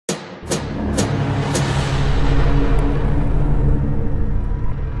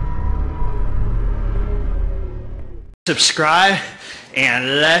Subscribe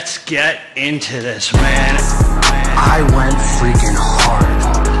and let's get into this, man. I went freaking hard.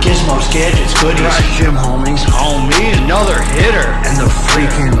 Gizmos, gadgets, goodies. Gym homies. Homie, another hitter. And the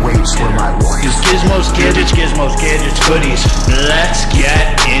freaking weights were my voice. Gizmos, gadgets, goodies. Let's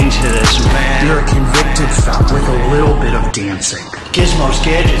get into this, man. You're a convicted felon with a little bit of dancing. Gizmos,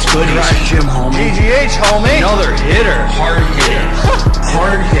 gadgets, goodies. Gym homie. GGH, homie. Another hitter. Hard hitter.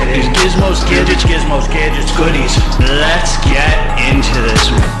 Hard hitting. Gizmos, gadgets, goodies. Let's get into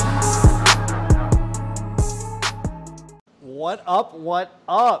this, man. What up, what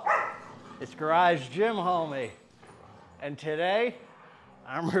up? It's Garage Gym Homie. And today,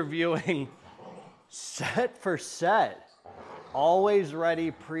 I'm reviewing Set for Set. Always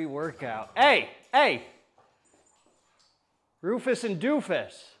ready pre-workout. Hey! Rufus and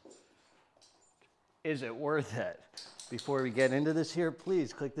Doofus. Is it worth it? Before we get into this here,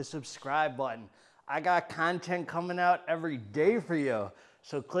 please click the subscribe button. I got content coming out every day for you.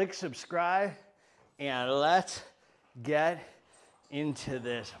 So click subscribe and let's get into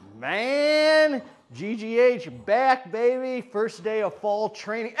this, man. GGH back, baby. First day of fall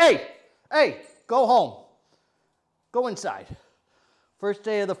training. Hey, go home. Go inside. First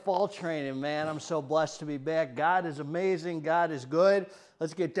day of the fall training, man. I'm so blessed to be back. God is amazing. God is good.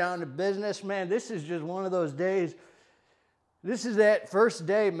 Let's get down to business, man. This is just one of those days. This is that first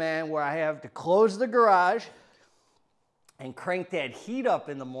day, man, where I have to close the garage and crank that heat up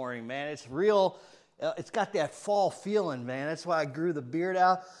in the morning, man. It's real. It's got that fall feeling, man. That's why I grew the beard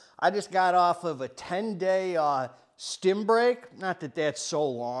out. I just got off of a 10-day stim break. Not that that's so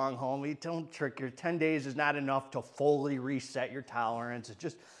long, homie. Don't trick your 10 days is not enough to fully reset your tolerance.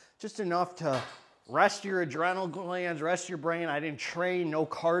 It's just enough to rest your adrenal glands, rest your brain. I didn't train, no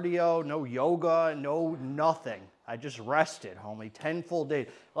cardio, no yoga, no nothing. I just rested, homie. 10 full days.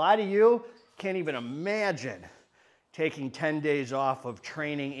 A lot of you can't even imagine taking 10 days off of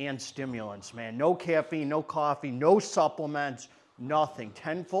training and stimulants, man. No caffeine, no coffee, no supplements, nothing.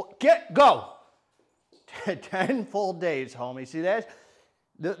 10 full, go! 10 full days, homie. See, that's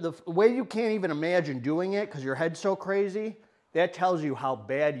the way you can't even imagine doing it because your head's so crazy, that tells you how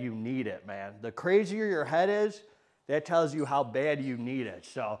bad you need it, man. The crazier your head is, that tells you how bad you need it.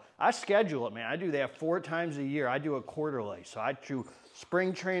 So I schedule it, man. I do that 4 times a year. I do it quarterly. So I do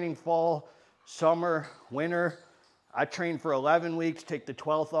spring training, fall, summer, winter. I train for 11 weeks, take the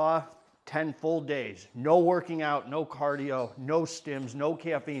 12th off, 10 full days. No working out, no cardio, no stims, no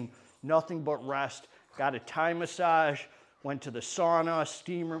caffeine, nothing but rest. Got a Thai massage, went to the sauna,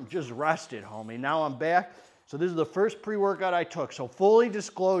 steam room, just rested, homie. Now I'm back. So this is the first pre-workout I took. So fully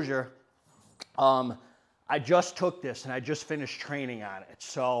disclosure, I just took this and I just finished training on it.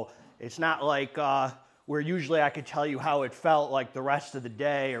 So it's not like where usually I could tell you how it felt like the rest of the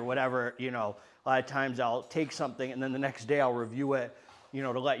day or whatever, you know. A lot of times I'll take something and then the next day I'll review it, you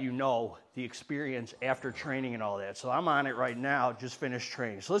know, to let you know the experience after training and all that. So I'm on it right now, just finished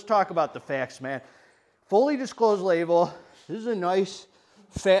training. So let's talk about the facts, man. Fully disclosed label. This is a nice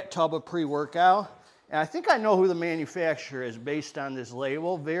fat tub of pre-workout. And I think I know who the manufacturer is based on this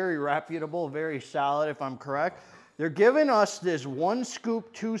label. Very reputable, very solid if I'm correct. They're giving us this 1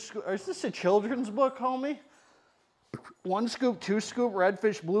 scoop, 2 scoop. Is this a children's book, homie? 1 scoop, 2 scoop,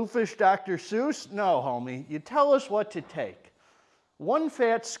 redfish, bluefish, Dr. Seuss? No, homie. You tell us what to take. 1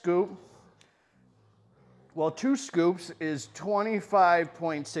 fat scoop, well, 2 scoops is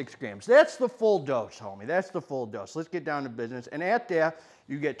 25.6 grams. That's the full dose, homie. That's the full dose. Let's get down to business. And at that,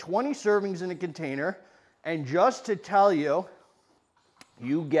 you get 20 servings in a container. And just to tell you,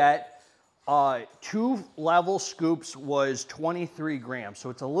 you get 2 level scoops was 23 grams. So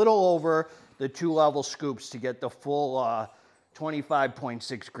it's a little over the 2 level scoops to get the full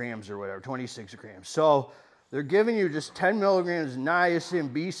 25.6 grams or whatever, 26 grams. So they're giving you just 10 milligrams of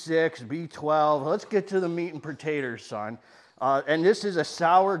niacin, B6, B12. Let's get to the meat and potatoes, son. And this is a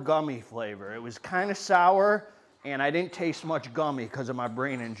sour gummy flavor. It was kind of sour, and I didn't taste much gummy because of my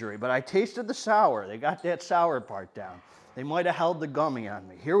brain injury, but I tasted the sour. They got that sour part down. They might have held the gummy on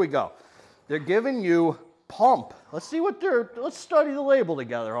me. Here we go. They're giving you Pump. Let's see what let's study the label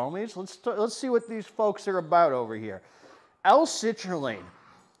together, homies. Let's see what these folks are about over here. L-citrulline,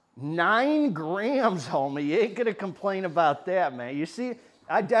 9 grams, homie. You ain't gonna complain about that, man. You see,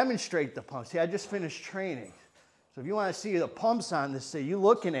 I demonstrate the pump. See, I just finished training. So if you wanna see the pumps on this, you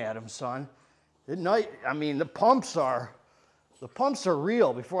looking at them, son. I mean, the pumps are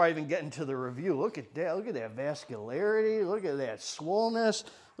real before I even get into the review. Look at that vascularity. Look at that swollenness.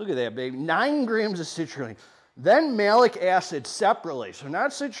 Look at that, baby. 9 grams of citrulline. Then malic acid separately. So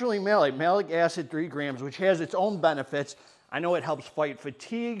not citrulline malic, malic acid 3 grams, which has its own benefits. I know it helps fight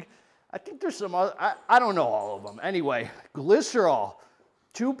fatigue. I think there's some other, I don't know all of them. Anyway, glycerol,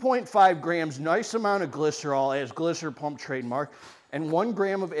 2.5 grams, nice amount of glycerol as Glycer Pump trademark, and 1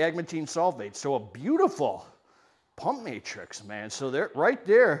 gram of agmatine sulfate. So a beautiful pump matrix, man. So they're right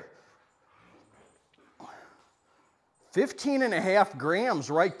there. 15.5 grams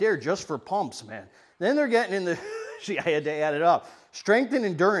right there just for pumps, man. Then they're getting in the, see, I had to add it up. Strength and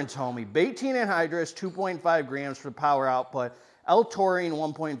endurance, homie. Betaine anhydrous, 2.5 grams for power output. L-taurine,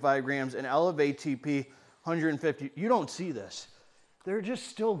 1.5 grams, and Elevate-TP, 150. You don't see this. They're just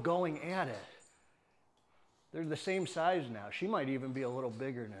still going at it. They're the same size now. She might even be a little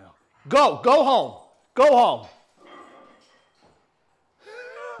bigger now. Go home. Go home.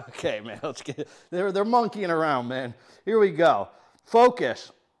 Okay, man, let's get, they're monkeying around, man. Here we go.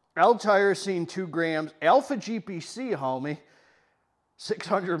 Focus. L-tyrosine, 2 grams. Alpha-GPC, homie,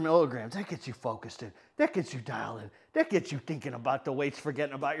 600 milligrams. That gets you focused in. That gets you dialed in. That gets you thinking about the weights,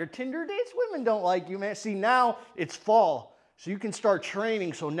 forgetting about your Tinder dates. Women don't like you, man. See, now it's fall, so you can start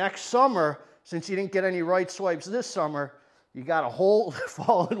training. So next summer, since you didn't get any right swipes this summer, you got a whole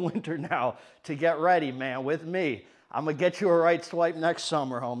fall and winter now to get ready, man, with me. I'm going to get you a right swipe next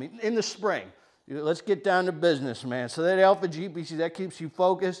summer, homie, in the spring. Let's get down to business, man. So that alpha-GPC, that keeps you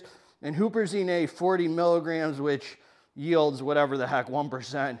focused. And huperzine A, 40 milligrams, which yields whatever the heck,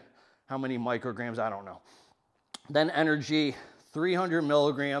 1%. How many micrograms? I don't know. Then energy, 300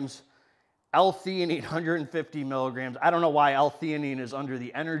 milligrams. L-theanine, 150 milligrams. I don't know why L-theanine is under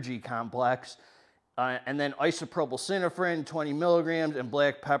the energy complex. And then isopropylsynephrine, 20 milligrams. And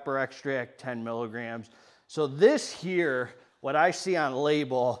black pepper extract, 10 milligrams. So this here, what I see on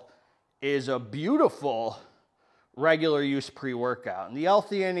label, is a beautiful regular use pre-workout. And the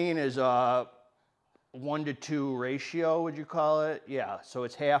L-theanine is a 1-to-2 ratio, would you call it? Yeah, so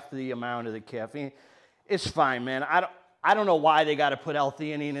it's half the amount of the caffeine. It's fine, man. I don't know why they got to put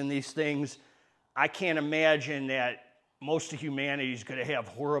L-theanine in these things. I can't imagine that most of humanity is going to have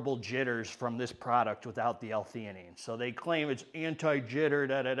horrible jitters from this product without the L-theanine. So they claim it's anti-jitter,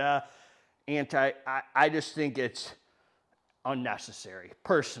 da-da-da. I just think it's unnecessary,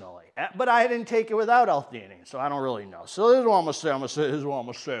 personally. But I didn't take it without L-theanine, so I don't really know. So this is what I'm going to say. This is what I'm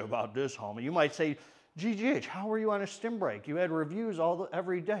going to say about this, homie. You might say, GGH, how were you on a stim break? You had reviews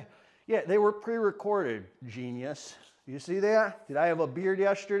every day. Yeah, they were pre-recorded, genius. You see that? Did I have a beard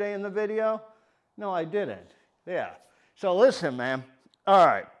yesterday in the video? No, I didn't. Yeah. So listen, man. All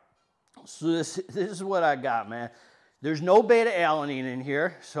right. So this is what I got, man. There's no beta-alanine in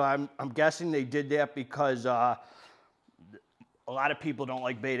here, so I'm guessing they did that because a lot of people don't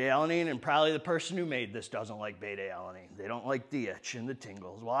like beta-alanine, and probably the person who made this doesn't like beta-alanine. They don't like the itch and the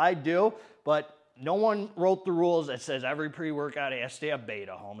tingles. Well, I do, but no one wrote the rules that says every pre-workout has to have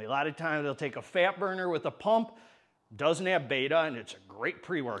beta, homie. A lot of times they'll take a fat burner with a pump, doesn't have beta, and it's a great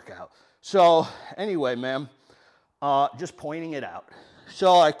pre-workout. So anyway, man, just pointing it out.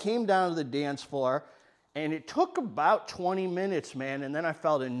 So I came down to the dance floor, and it took about 20 minutes, man, and then I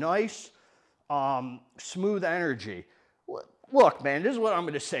felt a nice, smooth energy. Look, man, this is what I'm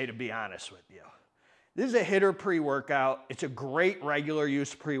going to say, to be honest with you. This is a hitter pre-workout. It's a great regular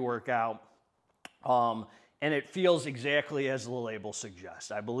use pre-workout, and it feels exactly as the label suggests.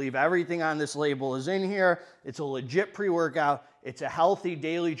 I believe everything on this label is in here. It's a legit pre-workout. It's a healthy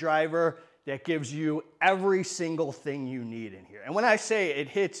daily driver that gives you every single thing you need in here. And when I say it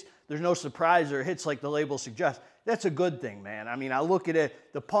hits, there's no surprise, or it hits like the label suggests, that's a good thing, man. I mean, I look at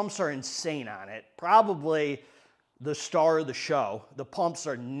it, the pumps are insane on it. Probably the star of the show. The pumps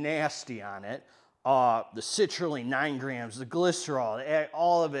are nasty on it. The citrulline, 9 grams, the glycerol,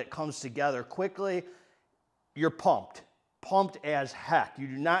 all of it comes together quickly. You're pumped. Pumped as heck. You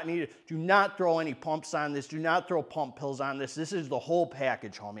do not need it. Do not throw any pumps on this. Do not throw pump pills on this. This is the whole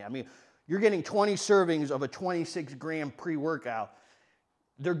package, homie. I mean, you're getting 20 servings of a 26-gram pre-workout.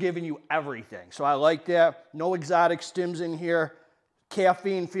 They're giving you everything. So I like that. No exotic stims in here.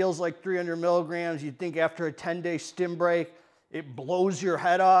 Caffeine feels like 300 milligrams. You'd think after a 10-day stim break, it blows your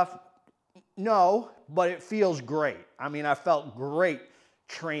head off. No, but it feels great. I mean, I felt great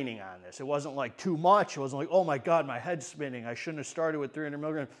training on this. It wasn't like too much. It wasn't like, oh my God, my head's spinning. I shouldn't have started with 300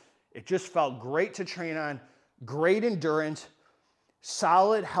 milligrams. It just felt great to train on. Great endurance,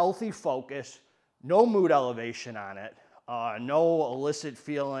 solid, healthy focus, no mood elevation on it, no illicit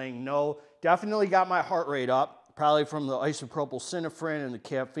feeling, definitely got my heart rate up, probably from the isopropylsynephrine and the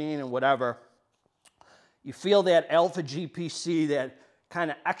caffeine and whatever. You feel that alpha-GPC, that kind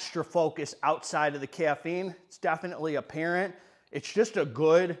of extra focus outside of the caffeine. It's definitely apparent. It's just a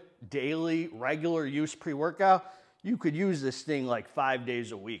good daily, regular use pre-workout. You could use this thing like 5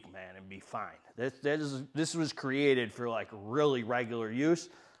 days a week, man, and be fine. This was created for like really regular use.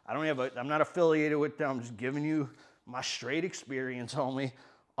 I'm not affiliated with them. I'm just giving you my straight experience, homie.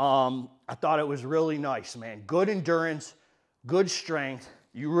 I thought it was really nice, man. Good endurance, good strength.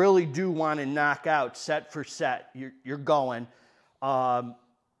 You really do want to knock out set for set. You're going.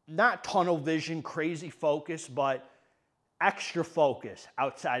 Not tunnel vision, crazy focus, but extra focus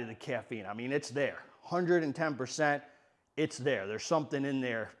outside of the caffeine. I mean, it's there. 110%, it's there. There's something in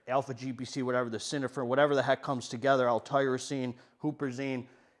there. Alpha GPC, whatever, the Synaphrine, whatever the heck comes together, L-tyrosine, huperzine,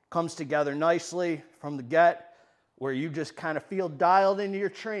 comes together nicely from the get, where you just kind of feel dialed into your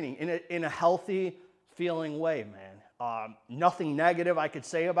training in a healthy feeling way, man. Nothing negative I could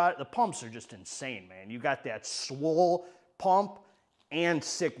say about it. The pumps are just insane, man. You got that swole pump and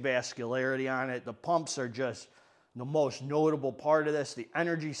sick vascularity on it. The pumps are just the most notable part of this. The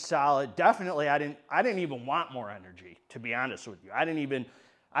energy's solid. Definitely, I didn't even want more energy, to be honest with you.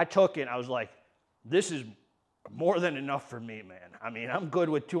 I took it, I was like, this is more than enough for me, man. I mean, I'm good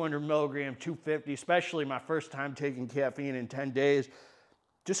with 200 milligram, 250, especially my first time taking caffeine in 10 days.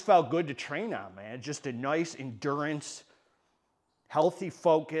 Just felt good to train on, man. Just a nice endurance, healthy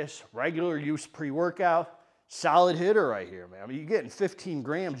focus, regular use pre-workout, solid hitter right here, man. I mean, you're getting 15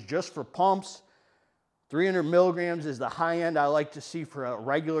 grams just for pumps. 300 milligrams is the high end I like to see for a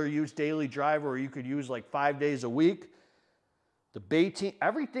regular use daily driver, where you could use like 5 days a week. The Bayteam,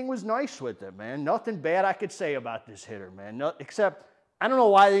 everything was nice with it, man. Nothing bad I could say about this hitter, man. Except, I don't know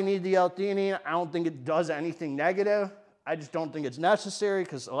why they need the L-theanine. I don't think it does anything negative. I just don't think it's necessary,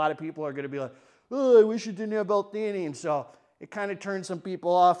 because a lot of people are going to be like, oh, I wish it didn't have L-theanine. So it kind of turns some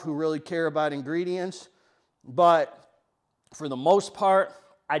people off who really care about ingredients. But for the most part,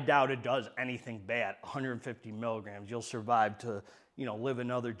 I doubt it does anything bad. 150 milligrams, you'll survive to, live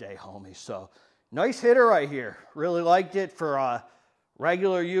another day, homie. So nice hitter right here. Really liked it for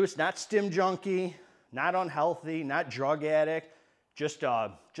regular use, not stim junkie, not unhealthy, not drug addict. Just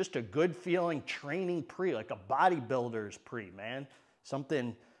a good feeling training pre, like a bodybuilder's pre, man.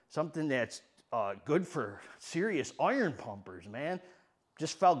 Something that's good for serious iron pumpers, man.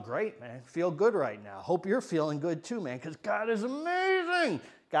 Just felt great, man. Feel good right now. Hope you're feeling good too, man, because God is amazing.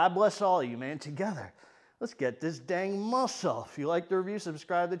 God bless all of you, man. Together, let's get this dang muscle. If you liked the review,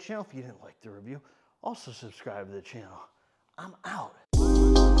 subscribe to the channel. If you didn't like the review, also subscribe to the channel. I'm out.